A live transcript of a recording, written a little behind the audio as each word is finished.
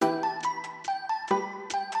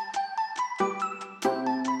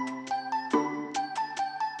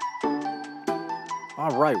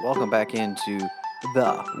All right, welcome back into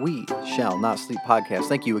the We Shall Not Sleep podcast.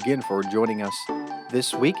 Thank you again for joining us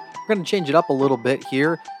this week. We're going to change it up a little bit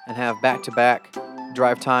here and have back to back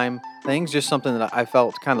drive time things, just something that I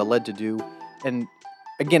felt kind of led to do. And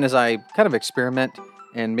again, as I kind of experiment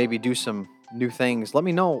and maybe do some new things, let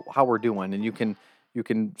me know how we're doing. And you can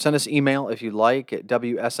send us email if you like at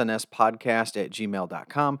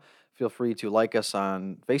wsnspodcast@gmail.com. Feel free to like us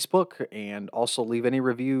on Facebook and also leave any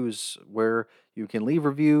reviews where you can leave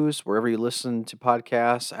reviews wherever you listen to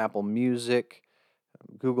podcasts, Apple Music,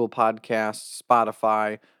 Google Podcasts,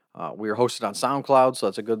 Spotify. We are hosted on SoundCloud, so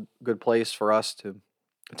that's a good place for us to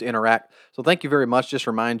interact. So thank you very much. Just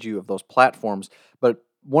remind you of those platforms. But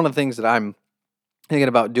one of the things that I'm thinking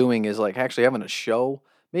about doing is like actually having a show,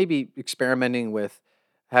 maybe experimenting with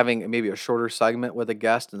having maybe a shorter segment with a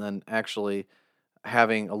guest and then actually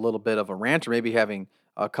having a little bit of a rant, or maybe having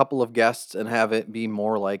a couple of guests and have it be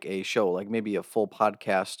more like a show, like maybe a full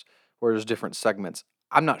podcast where there's different segments.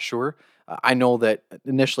 I'm not sure. I know that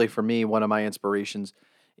initially for me, one of my inspirations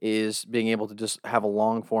is being able to just have a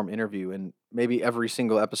long form interview, and maybe every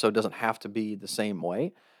single episode doesn't have to be the same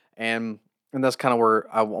way. And and that's kind of where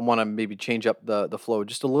I want to maybe change up the flow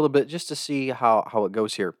just a little bit, just to see how it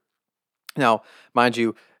goes here. Now, mind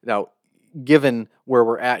you, now given where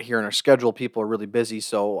we're at here in our schedule, people are really busy,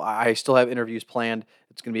 so I still have interviews planned.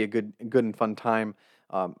 It's going to be a good and fun time.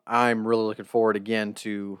 I'm really looking forward again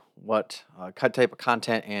to what type of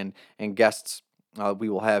content and guests we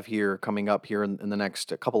will have here coming up here in the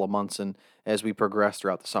next couple of months and as we progress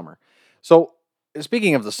throughout the summer. So,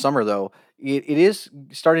 speaking of the summer, though, it is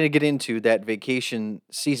starting to get into that vacation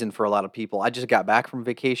season for a lot of people. I just got back from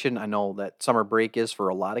vacation. I know that summer break is for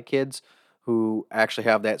a lot of kids who actually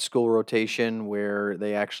have that school rotation where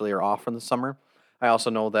they actually are off in the summer. I also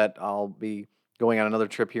know that I'll be going on another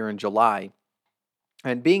trip here in July,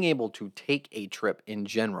 and being able to take a trip in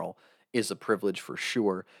general is a privilege for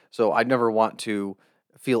sure. So I never want to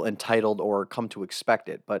feel entitled or come to expect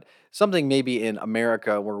it. But something maybe in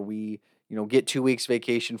America where we, get 2 weeks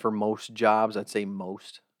vacation for most jobs. I'd say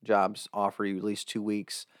most jobs offer you at least 2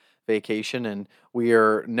 weeks vacation, and we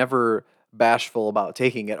are never bashful about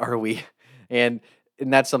taking it, are we? And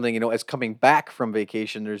that's something, as coming back from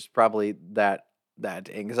vacation, there's probably that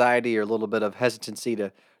anxiety or a little bit of hesitancy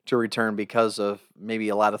to return because of maybe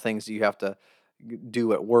a lot of things that you have to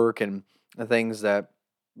do at work and the things that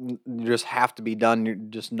just have to be done. You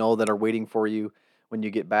just know that are waiting for you when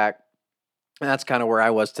you get back. And that's kind of where I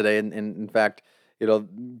was today. And in fact,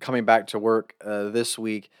 coming back to work this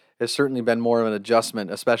week has certainly been more of an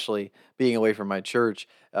adjustment, especially being away from my church.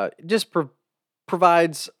 It just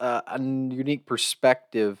provides unique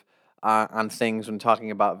perspective on things when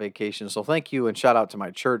talking about vacation. So thank you and shout out to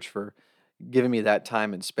my church for giving me that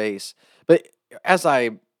time and space. But as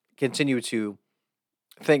I continue to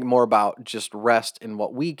think more about just rest and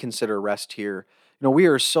what we consider rest here, we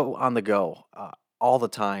are so on the go all the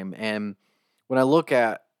time. And when I look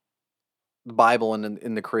at the Bible and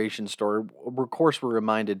in the creation story, of course, we're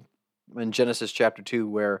reminded in Genesis chapter 2,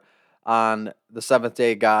 where on the seventh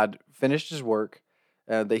day, God finished his work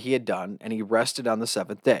that he had done, and he rested on the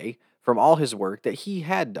seventh day from all his work that he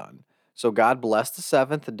had done. So God blessed the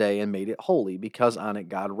seventh day and made it holy, because on it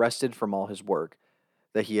God rested from all his work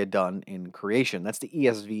that he had done in creation. That's the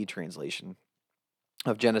ESV translation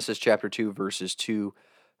of Genesis chapter 2, verses 2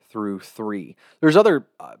 through 3. There's other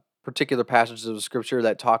particular passages of scripture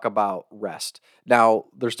that talk about rest. Now,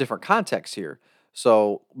 there's different contexts here.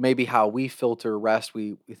 So maybe how we filter rest,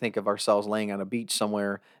 we think of ourselves laying on a beach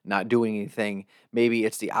somewhere, not doing anything. Maybe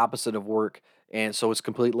it's the opposite of work, and so it's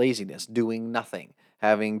complete laziness, doing nothing,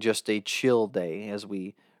 having just a chill day, as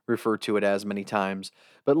we refer to it as many times.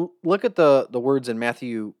 But look at the words in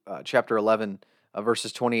Matthew chapter 11,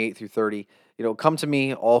 verses 28 through 30. Come to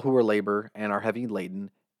me, all who are labor and are heavy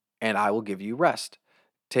laden, and I will give you rest.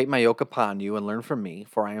 Take my yoke upon you and learn from me,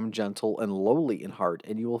 for I am gentle and lowly in heart,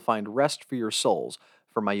 and you will find rest for your souls.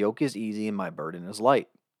 For my yoke is easy and my burden is light.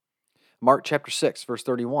 Mark chapter 6, verse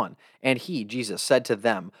 31. And he, Jesus, said to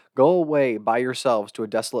them, go away by yourselves to a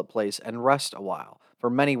desolate place and rest a while. For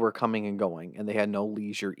many were coming and going, and they had no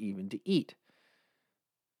leisure even to eat.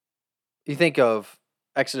 You think of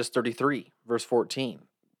Exodus 33, verse 14,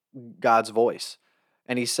 God's voice.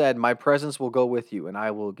 And he said, my presence will go with you, and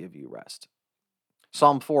I will give you rest.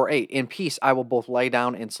 Psalm 4:8, in peace I will both lie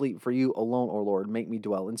down and sleep, for you alone, O Lord, make me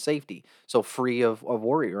dwell in safety. So free of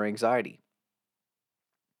worry or anxiety.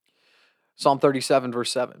 Psalm 37, verse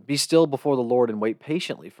 7, be still before the Lord and wait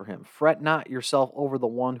patiently for him. Fret not yourself over the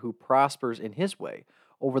one who prospers in his way,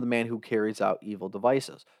 over the man who carries out evil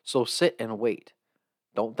devices. So sit and wait.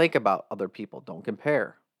 Don't think about other people. Don't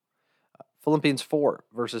compare. Philippians 4,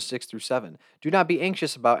 verses 6 through 7. Do not be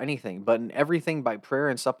anxious about anything, but in everything by prayer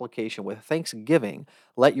and supplication with thanksgiving,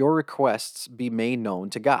 let your requests be made known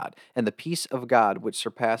to God. And the peace of God, which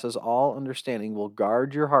surpasses all understanding, will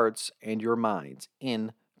guard your hearts and your minds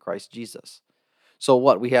in Christ Jesus. So,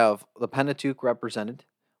 what? We have the Pentateuch represented,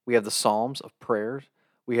 we have the Psalms of prayers,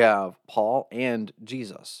 we have Paul and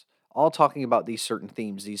Jesus. All talking about these certain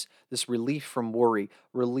themes, this relief from worry,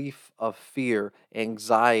 relief of fear,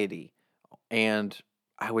 anxiety, and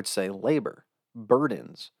I would say labor,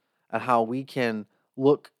 burdens, and how we can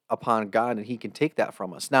look upon God and He can take that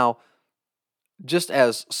from us. Now, just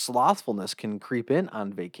as slothfulness can creep in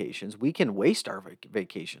on vacations, we can waste our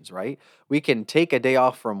vacations, right? We can take a day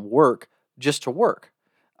off from work just to work.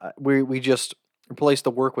 We just replace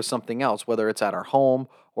the work with something else, whether it's at our home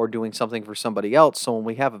or doing something for somebody else. So when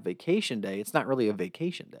we have a vacation day, it's not really a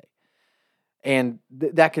vacation day. And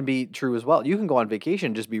that can be true as well. You can go on vacation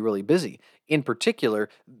and just be really busy. In particular,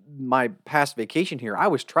 my past vacation here, I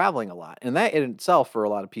was traveling a lot. And that in itself, for a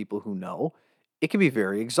lot of people who know, it can be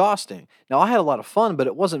very exhausting. Now, I had a lot of fun, but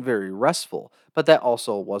it wasn't very restful. But that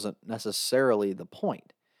also wasn't necessarily the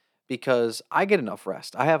point because I get enough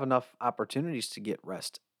rest. I have enough opportunities to get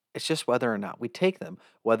rest. It's just whether or not we take them,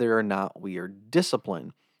 whether or not we are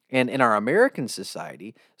disciplined. And in our American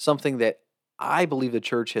society, something that I believe the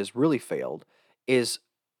church has really failed is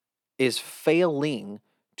is failing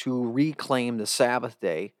to reclaim the Sabbath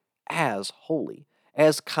day as holy,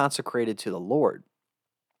 as consecrated to the Lord.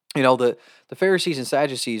 The Pharisees and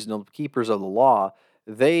Sadducees, the keepers of the law,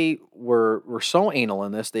 they were so anal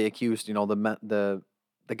in this. They accused, the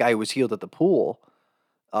guy who was healed at the pool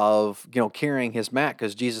of carrying his mat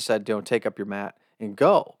because Jesus said, "Don't take up your mat and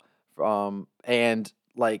go." And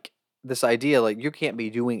like this idea, like you can't be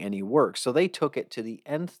doing any work, so they took it to the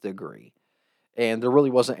nth degree, and there really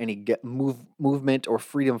wasn't any movement or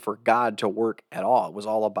freedom for God to work at all. It was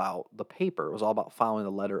all about the paper. It was all about following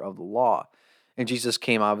the letter of the law. And Jesus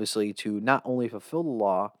came obviously to not only fulfill the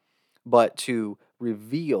law, but to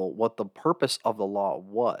reveal what the purpose of the law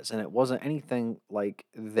was. And it wasn't anything like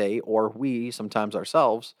they or we, sometimes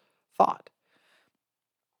ourselves, thought.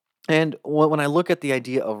 And when I look at the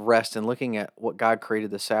idea of rest and looking at what God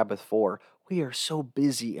created the Sabbath for, we are so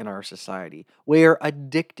busy in our society. We are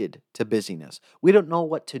addicted to busyness. We don't know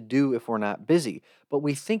what to do if we're not busy, but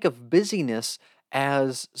we think of busyness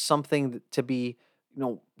as something to be,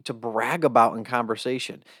 to brag about in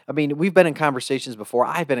conversation. I mean, we've been in conversations before.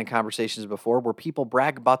 I've been in conversations before where people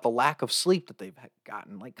brag about the lack of sleep that they've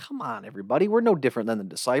gotten. Like, come on, everybody. We're no different than the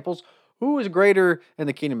disciples. Who is greater in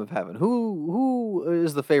the kingdom of heaven? Who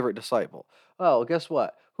is the favorite disciple? Oh, guess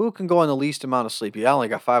what? Who can go on the least amount of sleep? Yeah, I only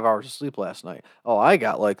got 5 hours of sleep last night. Oh, I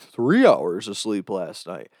got like 3 hours of sleep last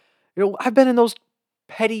night. I've been in those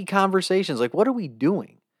petty conversations. Like, what are we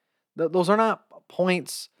doing? Those are not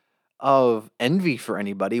points of envy for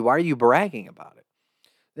anybody. Why are you bragging about it?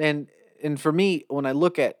 And and for me, when I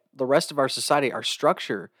look at the rest of our society, our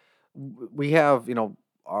structure, we have,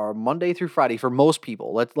 our Monday through Friday for most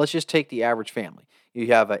people. Let's just take the average family. You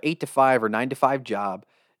have a 8 to 5 or 9 to 5 job.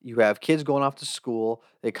 You have kids going off to school.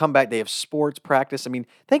 They come back. They have sports practice. I mean,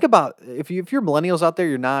 think about if you're millennials out there.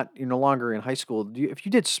 You're no longer in high school. If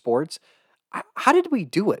you did sports, how did we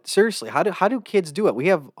do it? Seriously, how do kids do it? We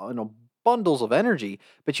have bundles of energy,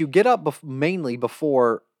 but you get up mainly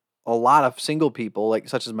before a lot of single people, like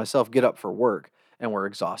such as myself, get up for work and we're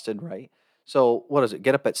exhausted, right? So what is it?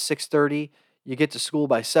 Get up at 6:30. You get to school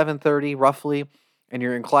by 7:30 roughly, and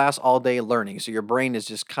you're in class all day learning. So your brain is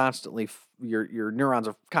just constantly your neurons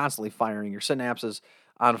are constantly firing. Your synapses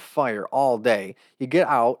on fire all day. You get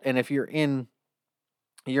out, and if you're in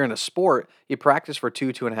a sport, you practice for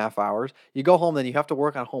 2.5 hours. You go home, then you have to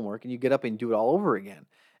work on homework, and you get up and do it all over again.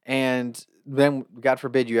 And then, God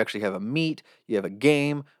forbid, you actually have a meet, you have a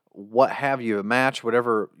game, what have you, a match,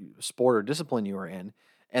 whatever sport or discipline you are in,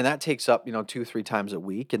 and that takes up 2 3 times a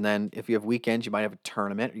week. And then if you have weekends, you might have a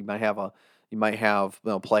tournament, you might have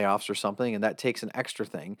playoffs or something, and that takes an extra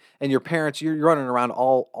thing. And your parents, you're running around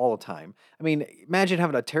all the time. I mean, imagine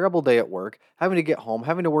having a terrible day at work, having to get home,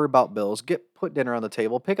 having to worry about bills, put dinner on the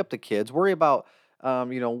table, pick up the kids, worry about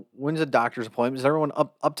when's the doctor's appointment? Is everyone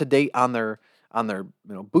up to date on their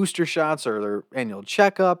booster shots or their annual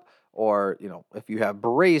checkup, or if you have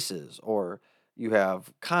braces or you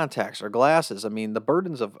have contacts or glasses. I mean, the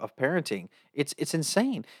burdens of parenting, it's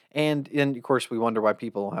insane. And of course we wonder why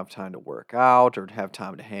people don't have time to work out or have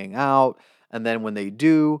time to hang out. And then when they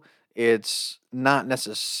do, it's not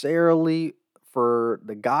necessarily for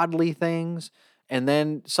the godly things. And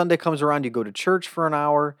then Sunday comes around, you go to church for an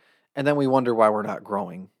hour, and then we wonder why we're not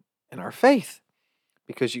growing in our faith,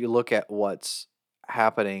 because you look at what's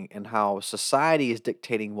happening and how society is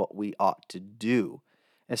dictating what we ought to do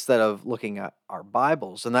instead of looking at our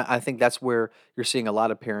Bibles. And I think that's where you're seeing a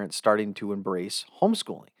lot of parents starting to embrace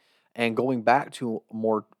homeschooling and going back to a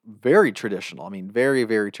more very traditional, I mean, very,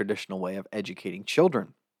 very traditional way of educating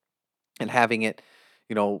children and having it,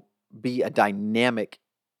 you know, be a dynamic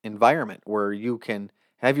environment where you can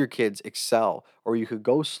have your kids excel or you could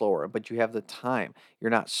go slower, but you have the time.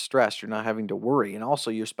 You're not stressed, you're not having to worry. And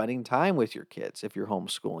also you're spending time with your kids if you're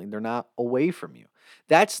homeschooling. They're not away from you.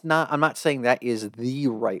 That's not I'm not saying that is the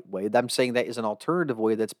right way. I'm saying that is an alternative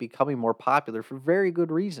way that's becoming more popular for very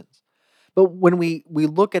good reasons. But when we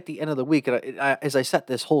look at the end of the week, and as I set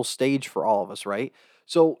this whole stage for all of us, right?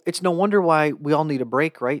 So it's no wonder why we all need a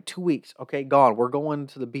break, right? 2 weeks, okay, gone. We're going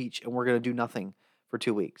to the beach and we're gonna do nothing for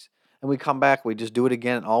 2 weeks, and we come back, we just do it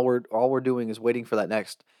again. All we're doing is waiting for that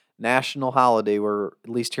next national holiday, where at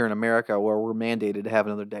least here in America, where we're mandated to have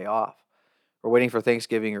another day off. We're waiting for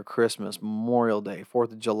Thanksgiving or Christmas, Memorial Day,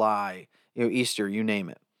 Fourth of July, Easter, you name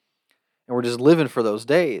it, and we're just living for those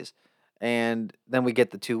days. And then we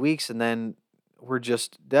get the 2 weeks, and then we're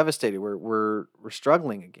just devastated. We're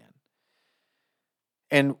struggling again.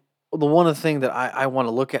 And the one thing that I want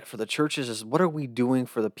to look at for the churches is, what are we doing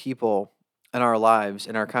for the people in our lives,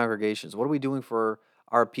 in our congregations? What are we doing for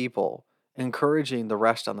our people, encouraging the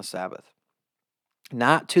rest on the Sabbath?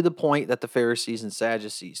 Not to the point that the Pharisees and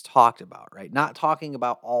Sadducees talked about, right? Not talking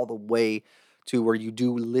about all the way to where you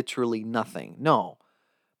do literally nothing. No,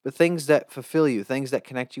 but things that fulfill you, things that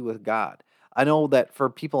connect you with God. I know that for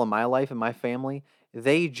people in my life and my family,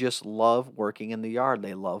 they just love working in the yard.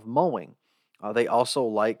 They love mowing. They also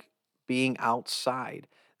like being outside.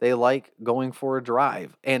 They like going for a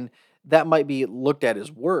drive. And that might be looked at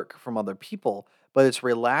as work from other people, but it's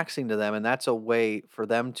relaxing to them. And that's a way for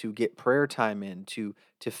them to get prayer time in, to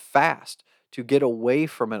fast, to get away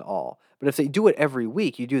from it all. But if they do it every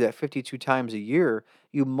week, you do that 52 times a year,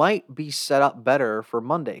 you might be set up better for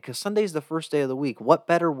Monday, because Sunday's the first day of the week. What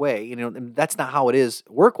better way? And that's not how it is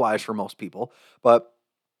work wise for most people, but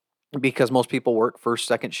because most people work first,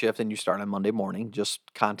 second shift, and you start on Monday morning,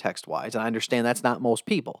 just context wise. And I understand that's not most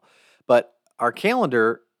people, but our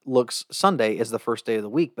calendar looks Sunday as the first day of the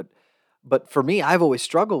week. But for me, I've always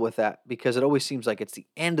struggled with that because it always seems like it's the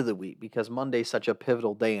end of the week, because Monday's such a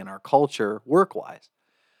pivotal day in our culture work wise.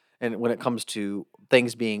 And when it comes to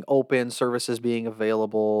things being open, services being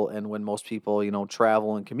available, and when most people,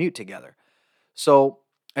 travel and commute together. So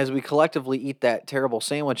as we collectively eat that terrible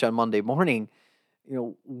sandwich on Monday morning,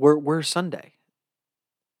 where's Sunday?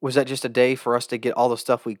 Was that just a day for us to get all the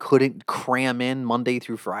stuff we couldn't cram in Monday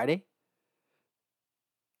through Friday?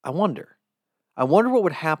 I wonder. I wonder what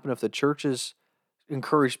would happen if the churches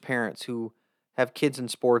encouraged parents who have kids in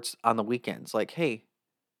sports on the weekends. Like, hey,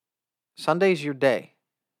 Sunday's your day.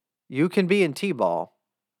 You can be in T-ball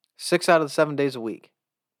 6 out of the 7 days a week.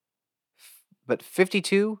 But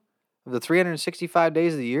 52 of the 365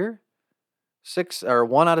 days of the year, 6 or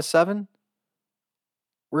 1 out of 7,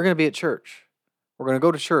 we're going to be at church. We're going to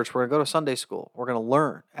go to church. We're going to go to Sunday school. We're going to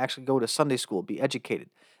learn, actually go to Sunday school, be educated,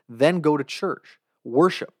 then go to church,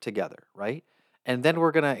 worship together, right? And then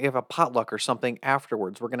we're going to have a potluck or something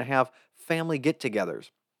afterwards. We're going to have family get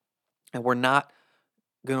togethers, and we're not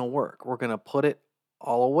going to work. We're going to put it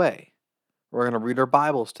all away. We're going to read our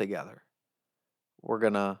Bibles together. We're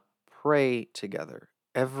going to pray together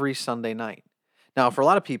every Sunday night. Now, for a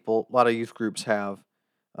lot of people, a lot of youth groups have,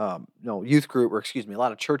 youth group, or excuse me, a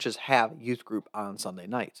lot of churches have youth group on Sunday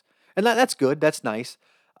nights. And that's good. That's nice.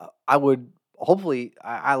 I would hopefully,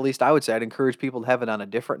 at least I would say, I'd encourage people to have it on a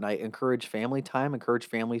different night, encourage family time, encourage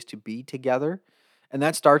families to be together. And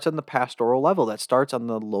that starts on the pastoral level. That starts on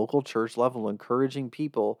the local church level, encouraging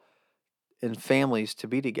people and families to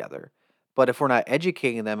be together. But if we're not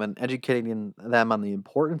educating them and educating them on the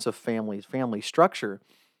importance of families, family structure,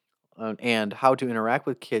 and how to interact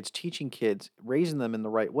with kids, teaching kids, raising them in the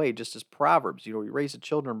right way, just as Proverbs, you raise the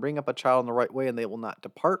children, bring up a child in the right way, and they will not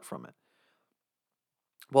depart from it.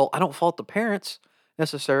 Well, I don't fault the parents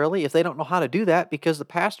necessarily if they don't know how to do that, because the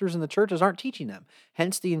pastors and the churches aren't teaching them.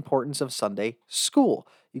 Hence the importance of Sunday school.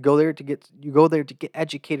 You go there to get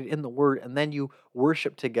educated in the word, and then you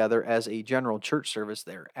worship together as a general church service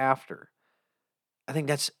thereafter. I think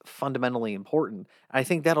that's fundamentally important. I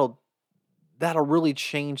think that'll really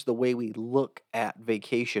change the way we look at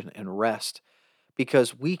vacation and rest,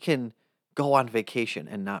 because we can go on vacation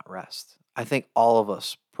and not rest. I think all of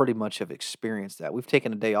us pretty much have experienced that. We've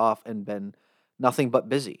taken a day off and been nothing but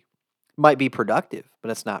busy. Might be productive, but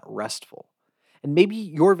it's not restful. And maybe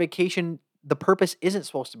your vacation, the purpose isn't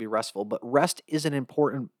supposed to be restful, but rest is an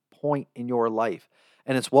important point in your life.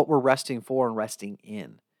 And it's what we're resting for and resting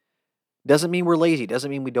in. Doesn't mean we're lazy,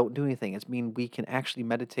 doesn't mean we don't do anything. It's mean we can actually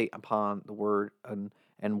meditate upon the word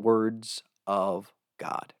and words of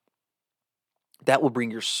God. That will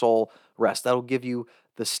bring your soul rest. That'll give you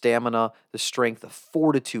the stamina, the strength, the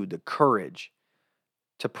fortitude, the courage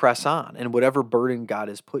to press on and whatever burden God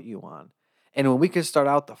has put you on. And when we can start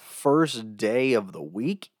out the first day of the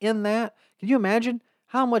week in that, can you imagine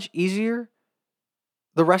how much easier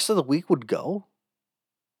the rest of the week would go?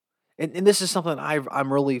 And this is something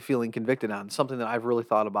I'm really feeling convicted on, something that I've really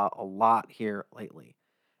thought about a lot here lately.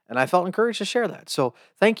 And I felt encouraged to share that. So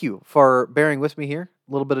thank you for bearing with me here.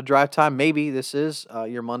 A little bit of drive time. Maybe this is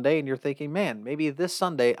your Monday and you're thinking, man, maybe this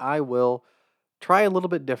Sunday I will try a little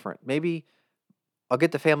bit different. Maybe I'll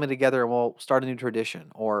get the family together and we'll start a new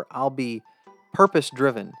tradition, or I'll be purpose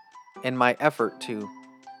driven in my effort to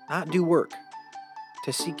not do work,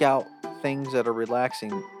 to seek out things that are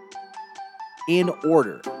relaxing in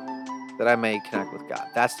order that I may connect with God.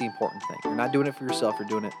 That's the important thing. You're not doing it for yourself, you're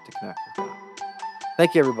doing it to connect with God.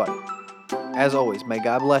 Thank you, everybody. As always, may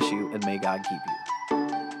God bless you and may God keep you.